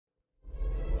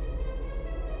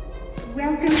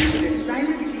Welcome to the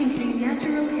Cyrus Pinckney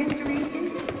Natural History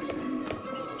Institute.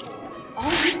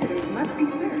 All visitors must be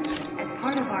searched as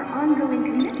part of our ongoing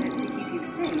commitment to keep you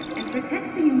safe and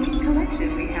protect the unique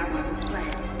collection we have on display.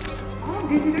 All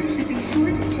visitors should be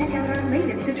sure to check out our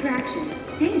latest attraction,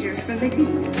 Dangers from the Deep.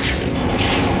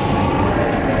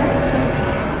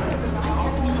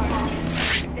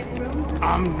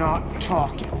 I'm not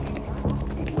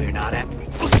talking. We're not at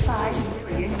 5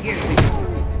 million years ago.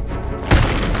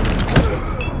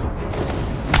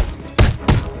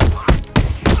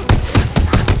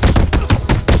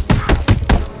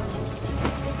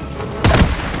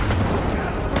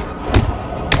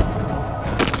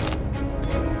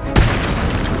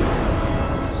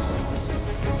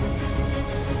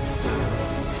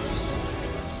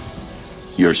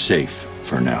 You're safe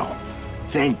for now.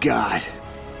 Thank God.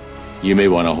 You may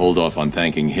want to hold off on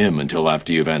thanking him until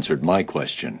after you've answered my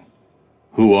question.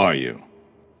 Who are you?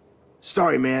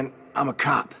 Sorry, man. I'm a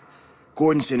cop.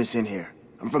 Gordon sent us in here.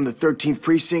 I'm from the 13th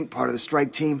Precinct, part of the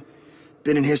strike team.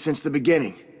 Been in here since the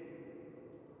beginning.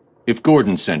 If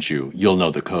Gordon sent you, you'll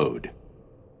know the code.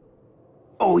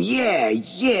 Oh, yeah.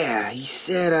 He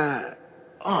said,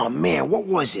 oh, man, what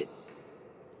was it?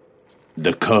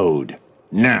 The code.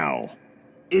 Now.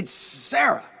 It's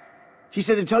Sarah. He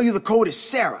said to tell you the code is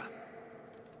Sarah.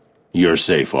 You're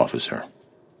safe, officer.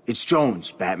 It's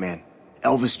Jones, Batman.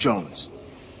 Elvis Jones.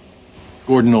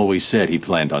 Gordon always said he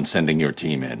planned on sending your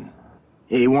team in.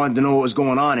 Yeah, he wanted to know what was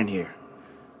going on in here.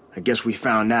 I guess we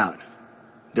found out.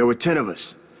 There were 10 of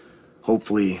us.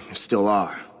 Hopefully, there still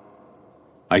are.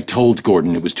 I told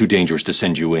Gordon it was too dangerous to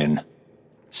send you in.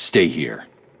 Stay here.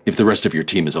 If the rest of your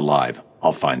team is alive,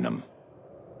 I'll find them.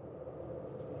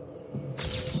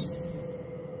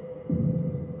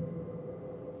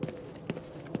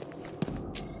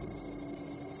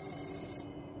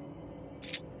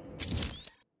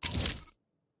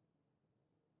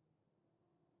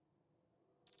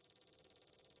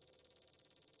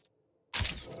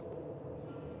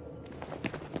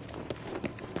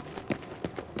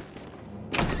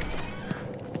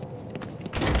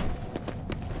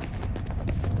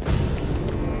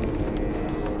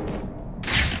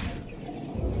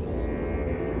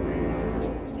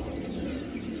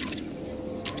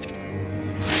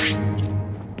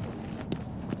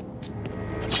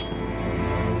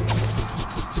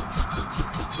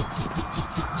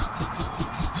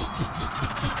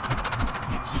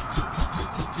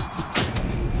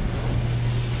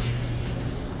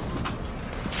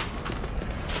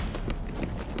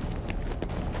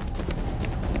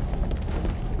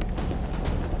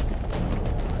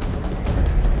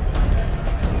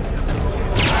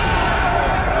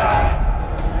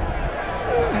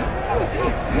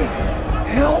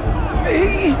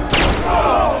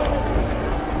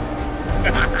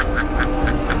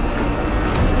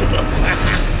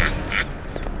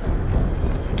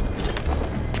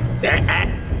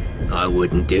 I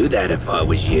wouldn't do that if I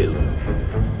was you.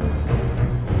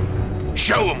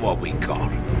 Show them what we got.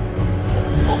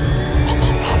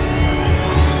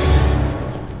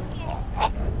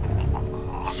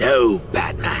 So,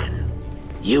 Batman,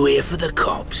 you here for the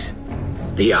cops,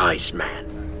 the Iceman,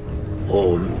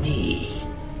 or me?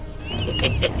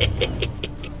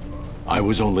 I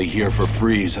was only here for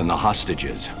Freeze and the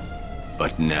hostages.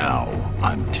 But now,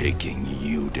 I'm taking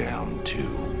you down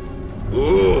too.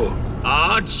 Ooh,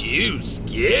 aren't you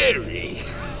scary?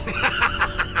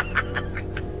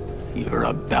 You're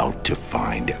about to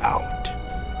find out.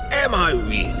 Am I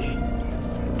really?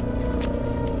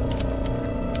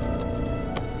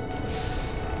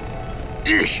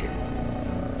 Listen,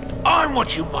 I'm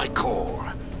what you might call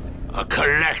a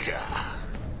collector.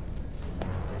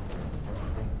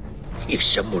 If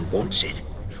someone wants it,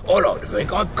 I like to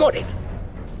think I've got it.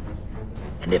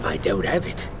 And if I don't have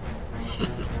it,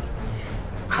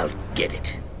 I'll get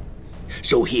it.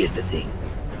 So here's the thing.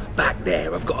 Back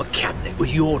there, I've got a cabinet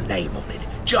with your name on it,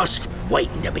 just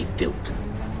waiting to be filled.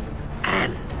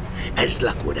 And, as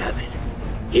luck would have it,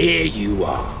 here you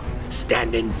are,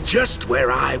 standing just where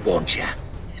I want you.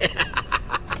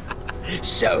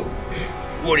 So,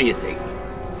 what do you think?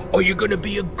 Are you gonna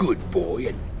be a good boy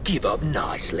and give up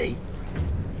nicely?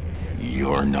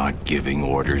 You're not giving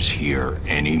orders here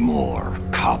anymore,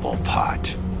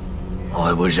 Cobblepot.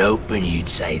 I was hoping you'd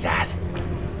say that.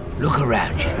 Look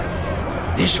around you.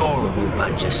 This horrible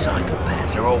bunch of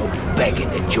psychopaths are all begging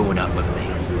to join up with me.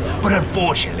 But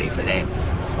unfortunately for them,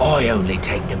 I only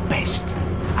take the best.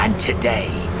 And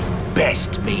today,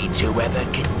 best means whoever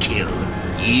can kill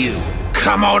you.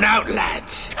 Come on out,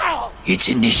 lads. It's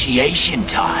initiation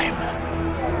time.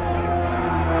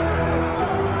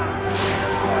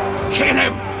 Kill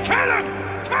him! Kill him!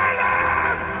 Kill him!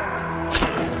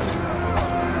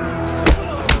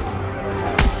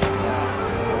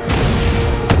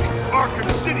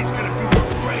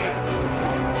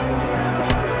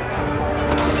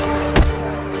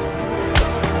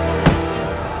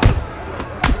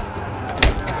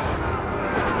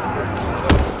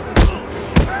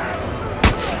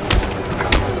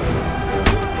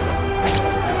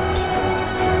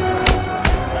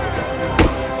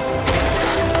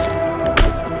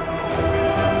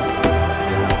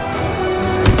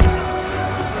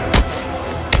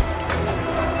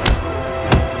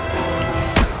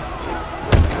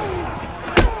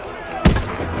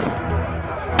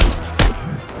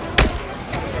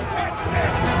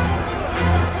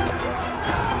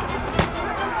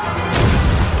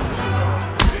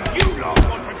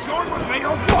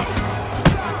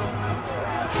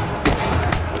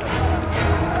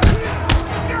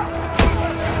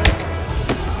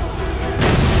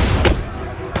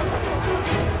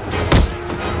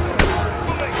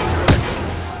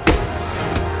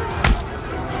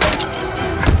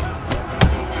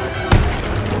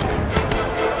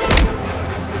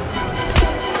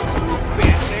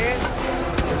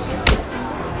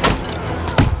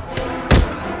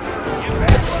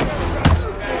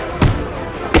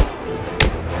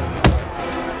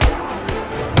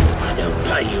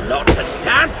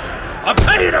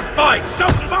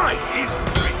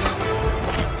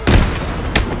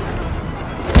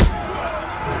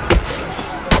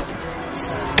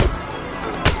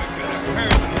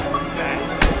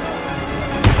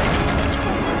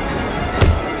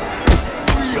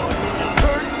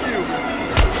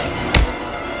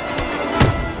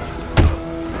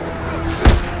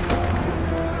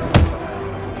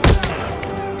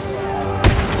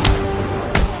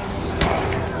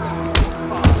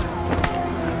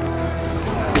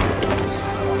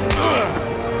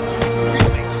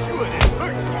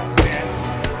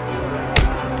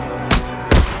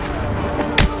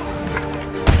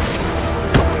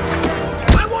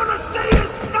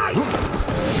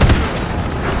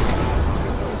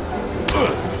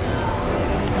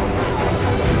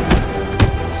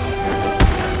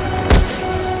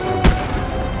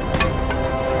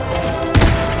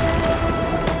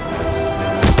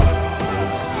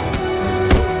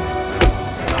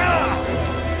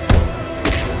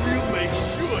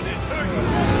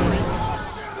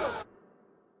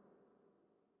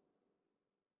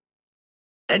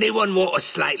 Anyone want a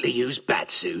slightly used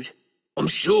batsuit? I'm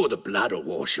sure the blood'll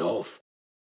wash off.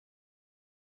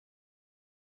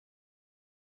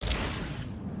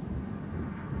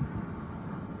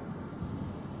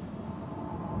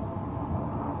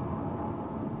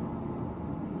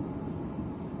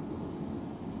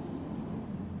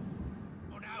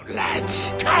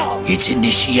 Lads, it's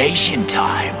initiation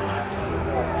time.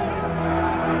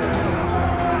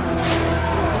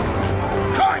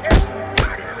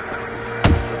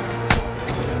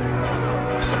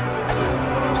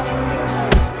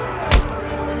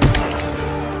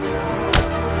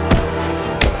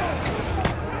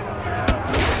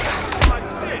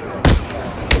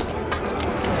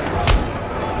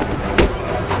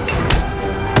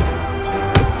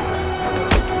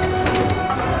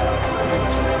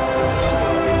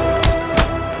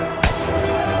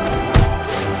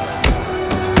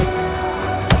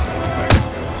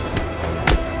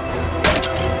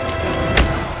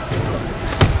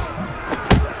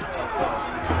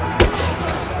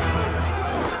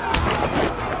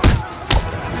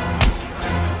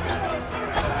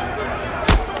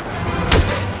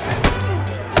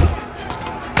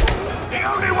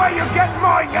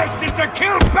 Is to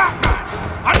kill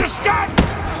Batman! Understand?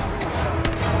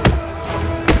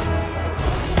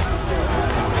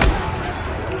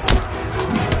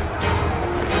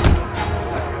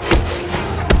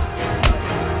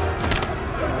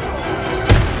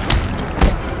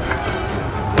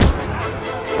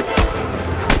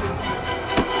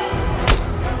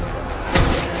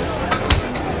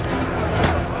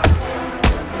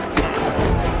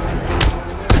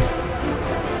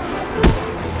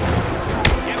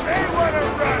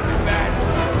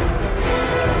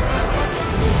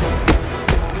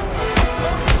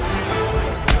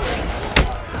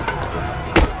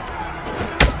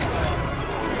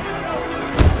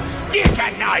 Stick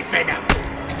a knife in him!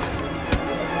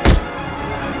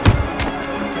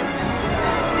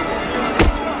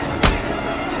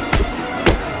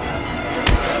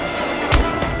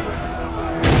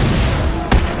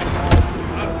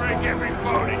 I'll break every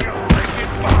bone in your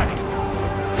freaking body!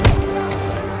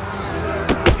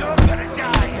 You're gonna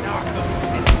die in Arkham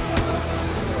City!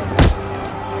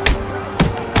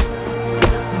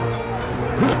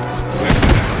 We're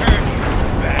gonna turn you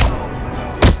back.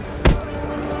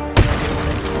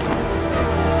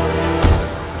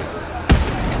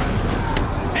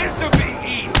 This'll be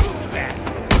easy, man.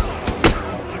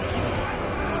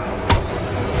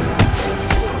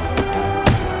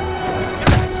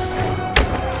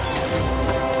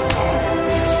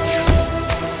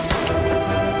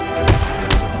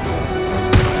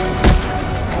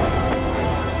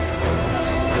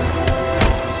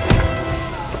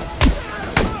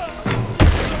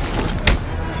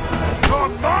 Your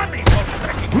mommy will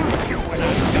recognize you when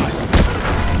I'm done.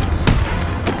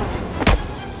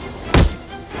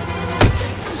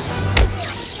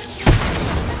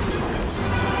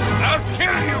 I'll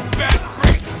kill you, Bat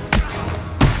Freak!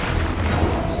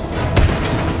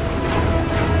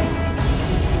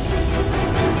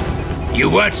 You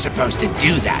weren't supposed to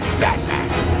do that, Batman.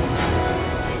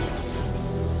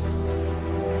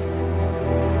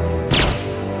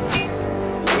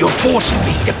 You're forcing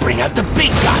me to bring out the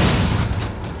big guns.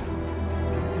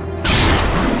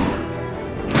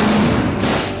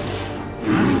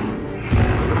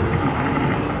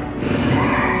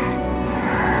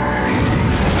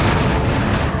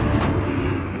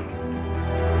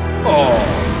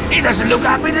 Oh, he doesn't look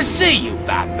happy to see you,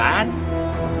 Batman.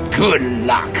 Good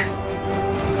luck.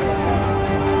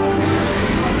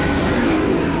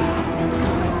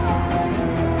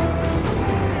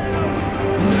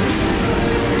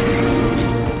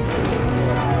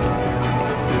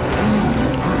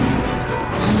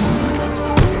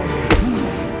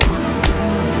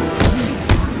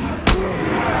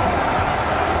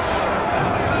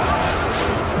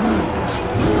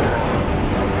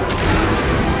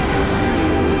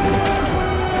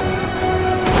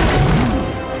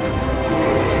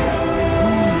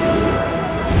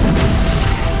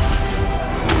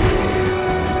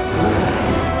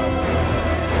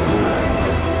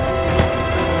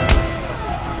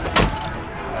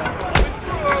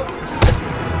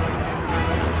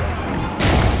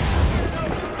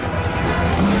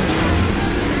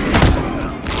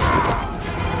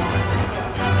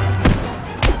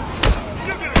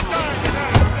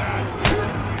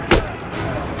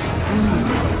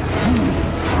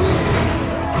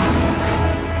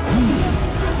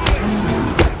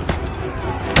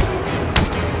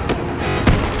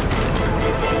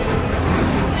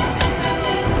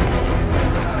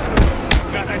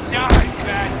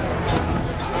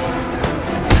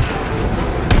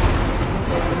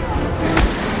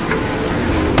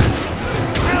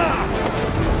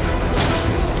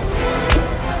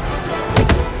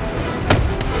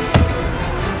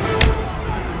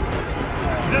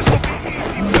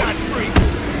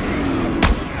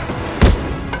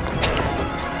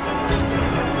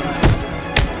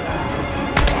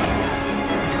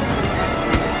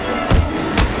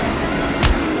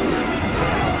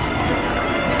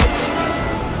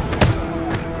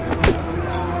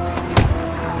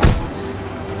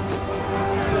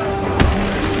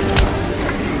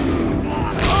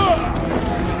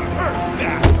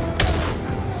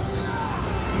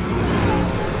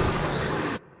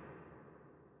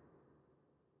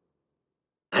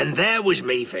 And there was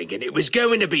me thinking it was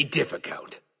going to be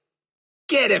difficult.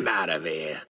 Get him out of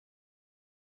here.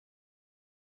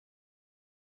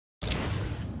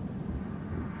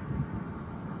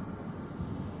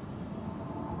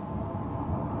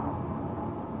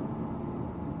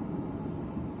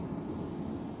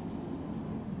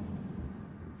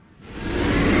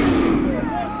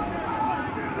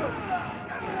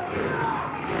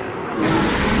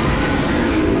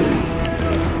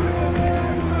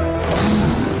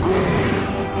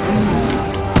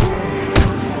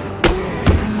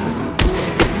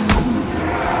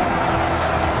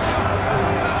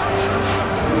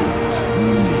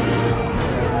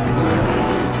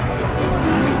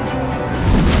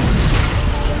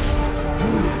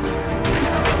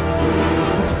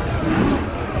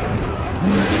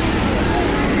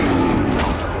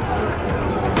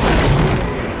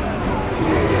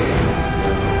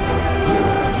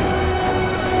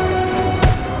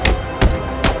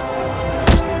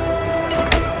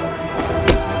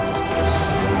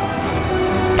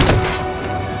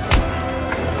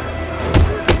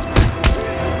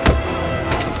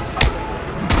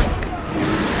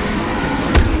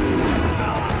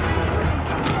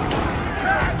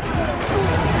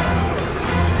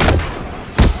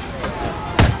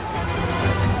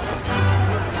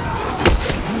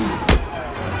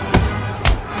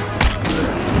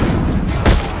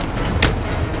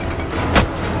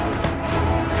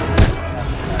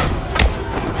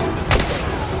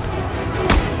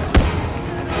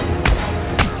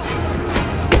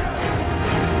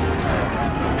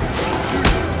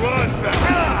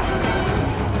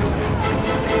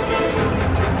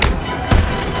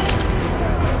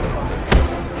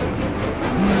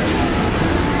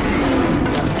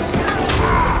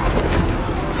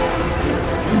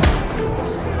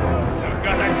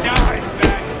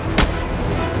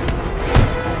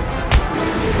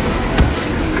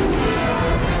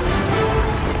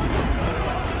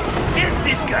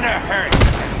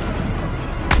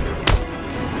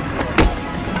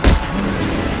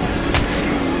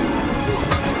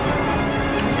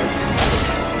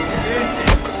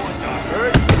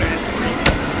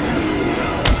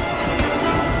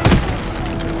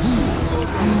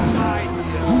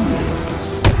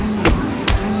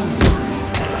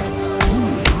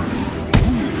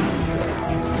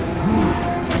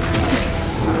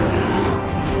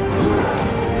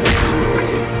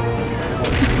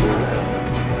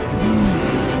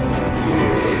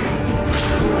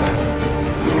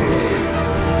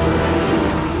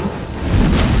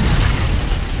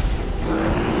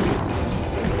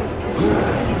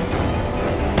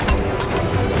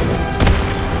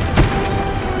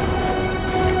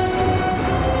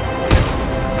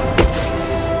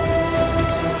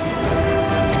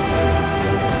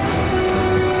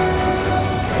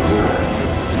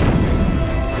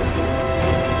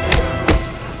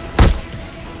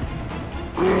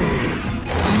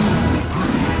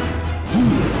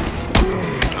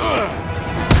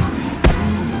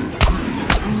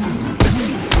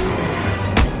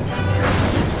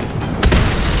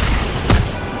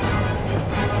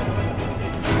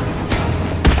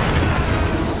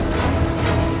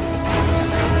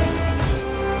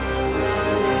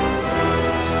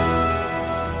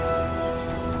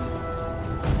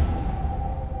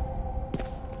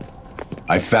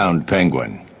 I found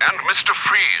Penguin. And Mr.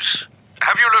 Freeze,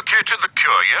 have you located the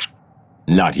cure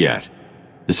yet? Not yet.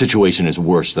 The situation is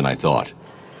worse than I thought.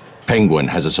 Penguin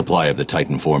has a supply of the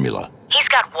Titan formula. He's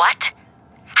got what?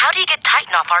 How do you get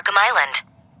Titan off Arkham Island?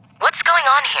 What's going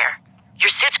on here? Your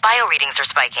suit's bioreadings are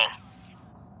spiking.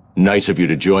 Nice of you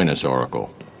to join us,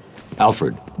 Oracle.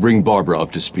 Alfred, bring Barbara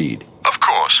up to speed. Of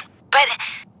course. But...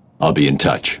 I'll be in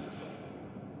touch.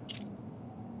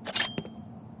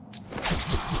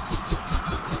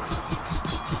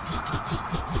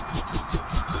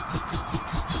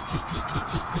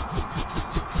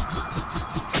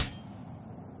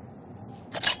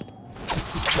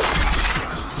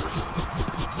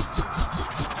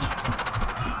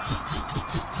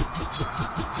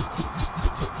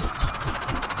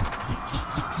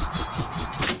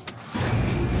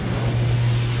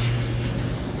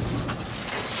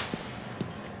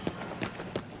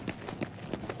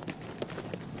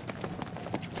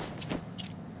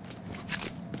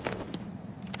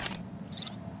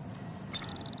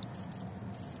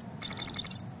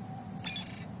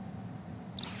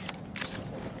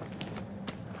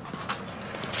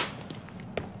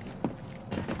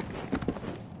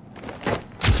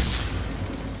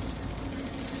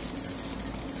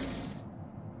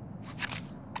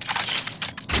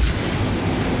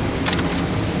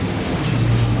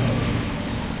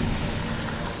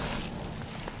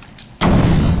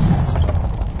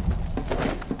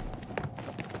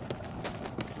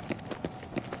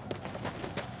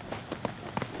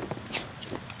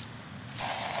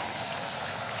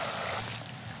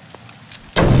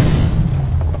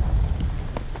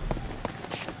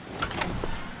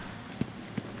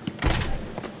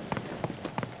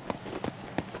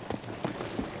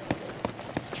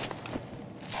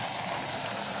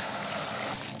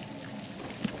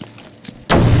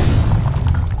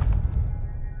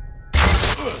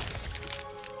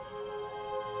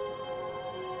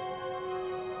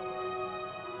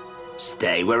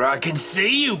 Stay where I can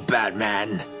see you,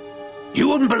 Batman. You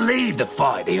wouldn't believe the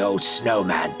fight the old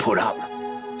snowman put up.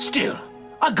 Still,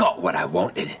 I got what I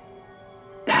wanted.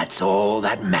 That's all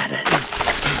that matters.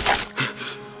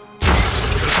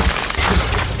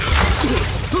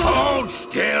 Hold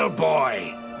still,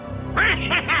 boy.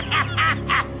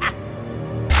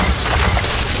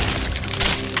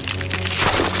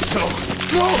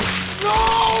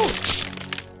 No!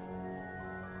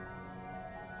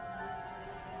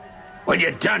 When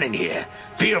you're done in here,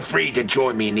 feel free to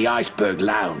join me in the Iceberg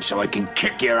Lounge so I can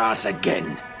kick your ass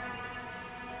again.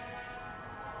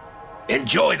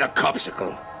 Enjoy the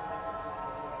copsicle.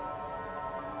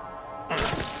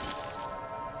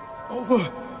 Over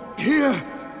here,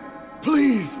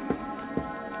 please.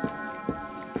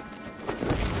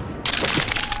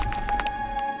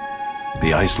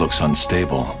 The ice looks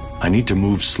unstable. I need to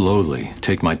move slowly,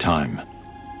 take my time.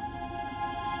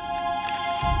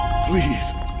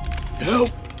 Please, help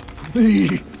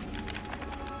me.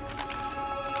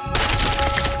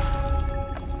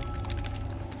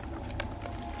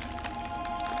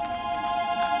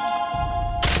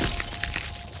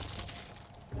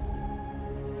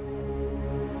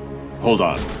 Hold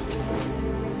on.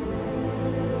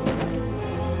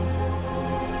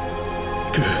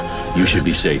 You should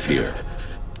be safe here.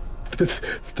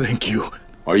 Thank you.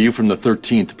 Are you from the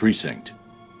 13th precinct?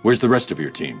 Where's the rest of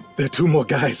your team? There are 2 more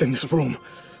guys in this room.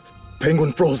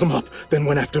 Penguin froze them up, then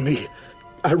went after me.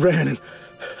 I ran and...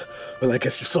 well, I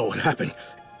guess you saw what happened.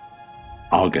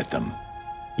 I'll get them.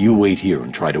 You wait here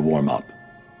and try to warm up.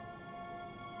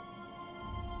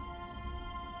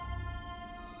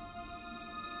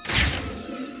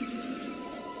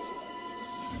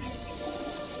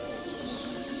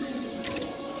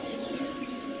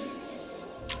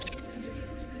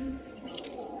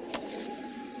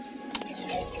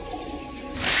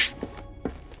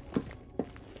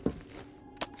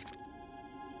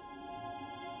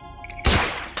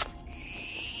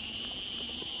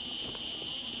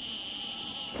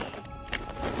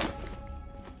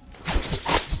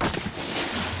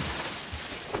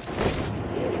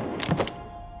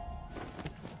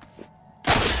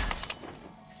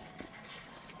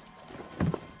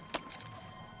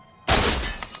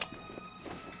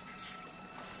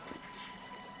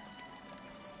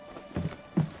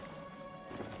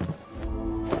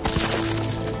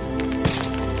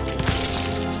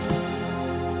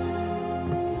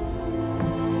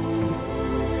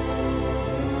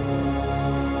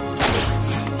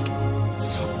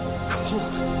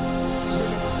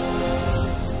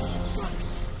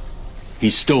 He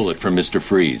stole it from Mr.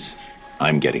 Freeze.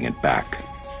 I'm getting it back.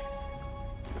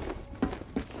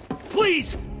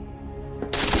 Please!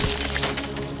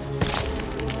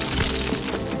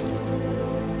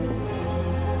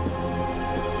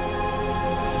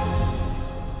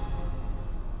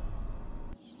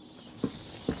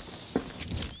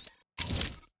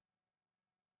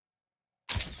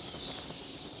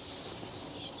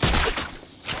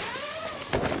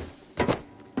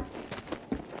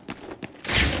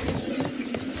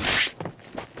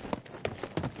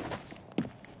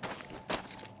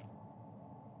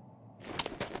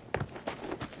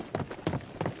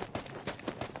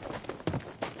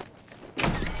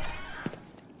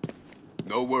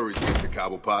 No worries, Mr.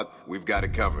 Cobblepot. We've got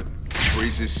it covered.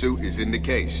 Freeze's suit is in the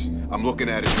case. I'm looking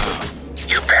at it now.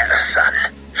 You better, son.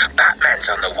 Batman's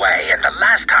on the way, and the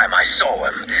last time I saw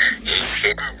him, he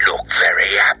didn't look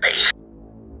very happy.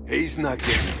 He's not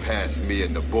getting past me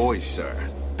and the boys, sir.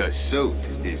 The suit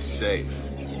is safe.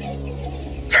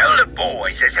 Tell the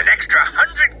boys there's an extra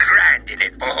 100 grand in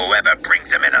it for whoever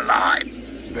brings him in alive.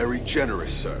 Very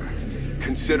generous, sir.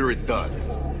 Consider it done.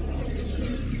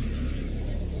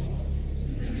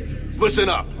 Listen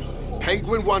up.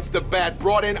 Penguin wants the Bat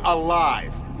brought in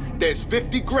alive. There's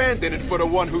 50 grand in it for the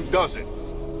one who doesn't.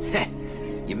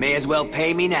 You may as well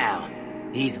pay me now.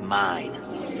 He's mine.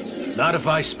 Not if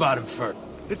I spot him first.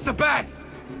 It's the Bat!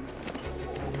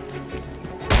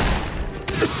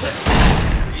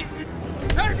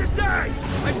 Time to die!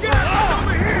 I got it! It's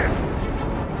over here!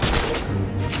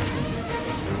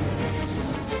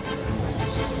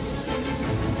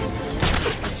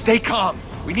 Stay calm.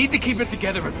 We need to keep it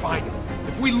together and find him.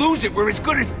 If we lose it, we're as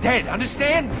good as dead,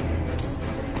 understand?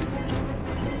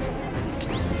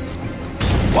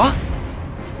 What?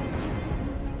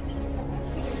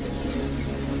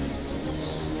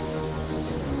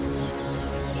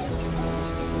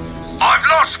 I've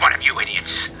lost one of you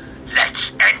idiots.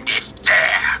 Let's end it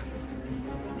there.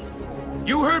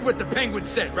 You heard what the Penguin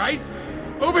said, right?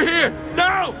 Over here!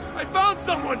 Now! I found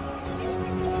someone!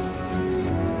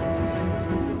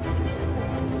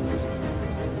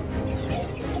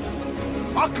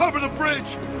 I'll cover the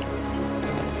bridge!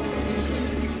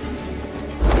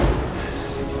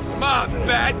 Come on,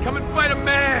 Bat, come and fight a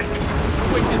man!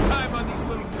 Don't waste your time on these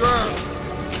little girls.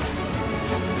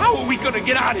 How are we gonna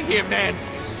get out of here, man?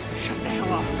 Shut the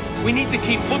hell up. We need to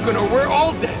keep looking or we're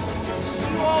all dead. What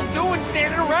are you all doing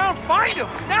standing around? Find him,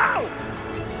 now!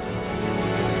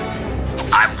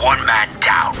 I'm one man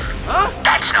down. Huh?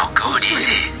 That's not good, is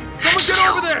it? Someone get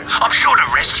over there! I'm sure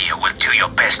the rest of you will do your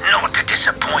best not to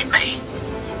disappoint me.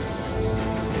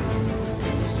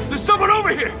 There's someone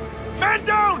over here! Man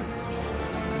down!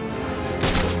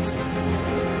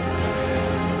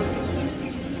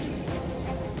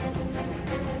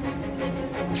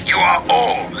 You are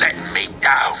all letting me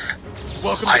down.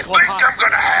 Welcome I to think Club I'm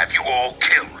gonna have you all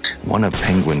killed. One of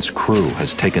Penguin's crew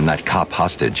has taken that cop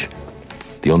hostage.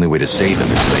 The only way to save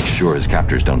him is to make sure his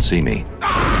captors don't see me.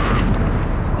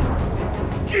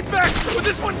 Keep back, or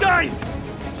this one dies!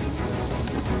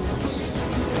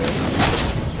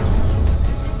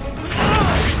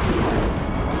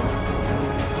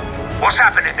 What's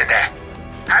happening in there?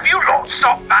 Have you lot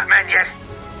stopped Batman yet?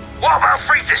 What about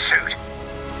Freeze's suit?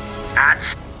 And...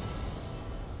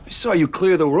 I saw you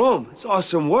clear the room. It's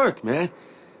awesome work, man.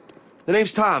 The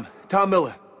name's Tom. Tom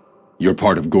Miller. You're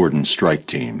part of Gordon's strike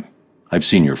team. I've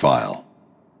seen your file.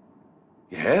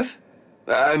 You have?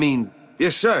 I mean,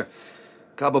 yes, sir.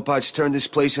 Cobblepot's turned this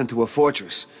place into a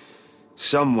fortress.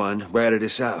 Someone ratted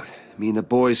us out. Me and the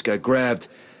boys got grabbed,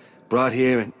 brought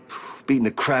here, and beaten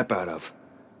the crap out of.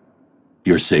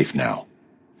 You're safe now.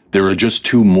 There are just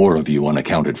 2 more of you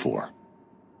unaccounted for.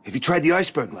 Have you tried the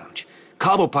Iceberg Lounge?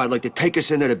 Cobblepot like to take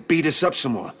us in there to beat us up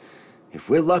some more.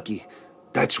 If we're lucky,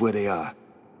 that's where they are.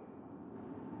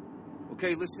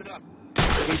 Okay, listen up.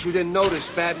 In case you didn't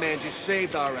notice, Batman just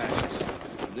saved our asses.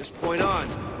 From this point on,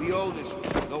 we own this.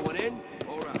 Going in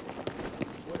or out.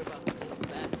 What about the little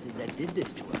bastard that did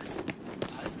this to us?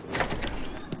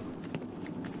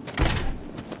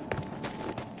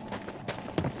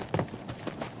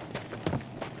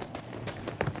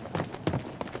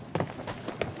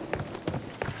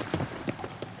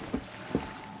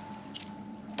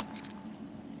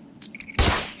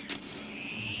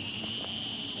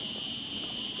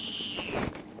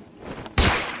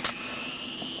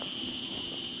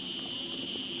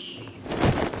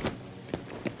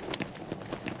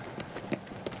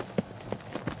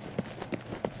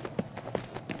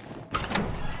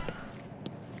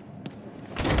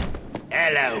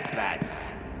 Hello,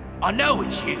 Batman. I know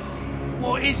it's you.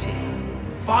 What is it?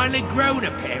 Finally grown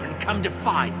a pair and come to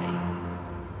find me?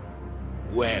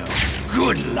 Well,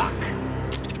 good luck.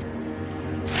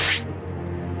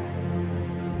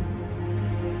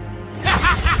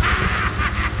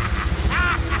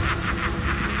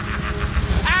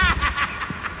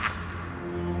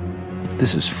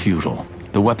 This is futile.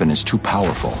 The weapon is too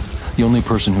powerful. The only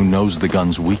person who knows the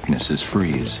gun's weakness is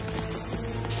Freeze.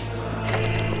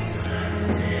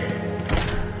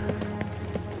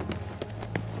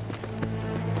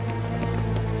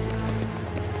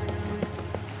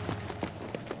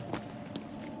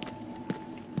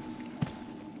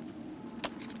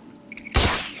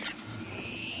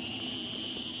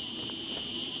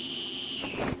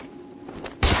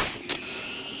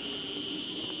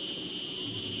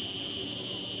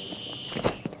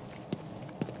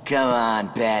 Come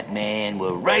on, Batman,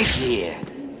 we're right here.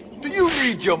 Do you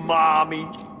need your mommy?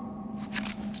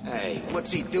 Hey, what's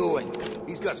he doing?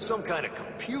 He's got some kind of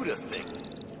computer thing.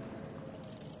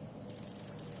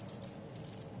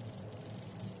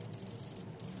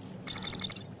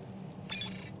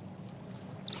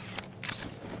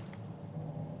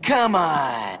 Come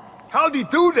on. How'd he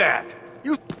do that?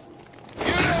 You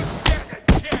You don't stand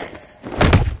a chance!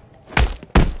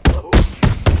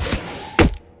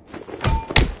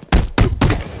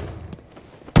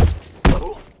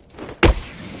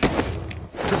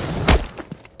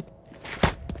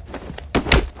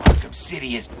 Arkham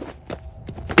City is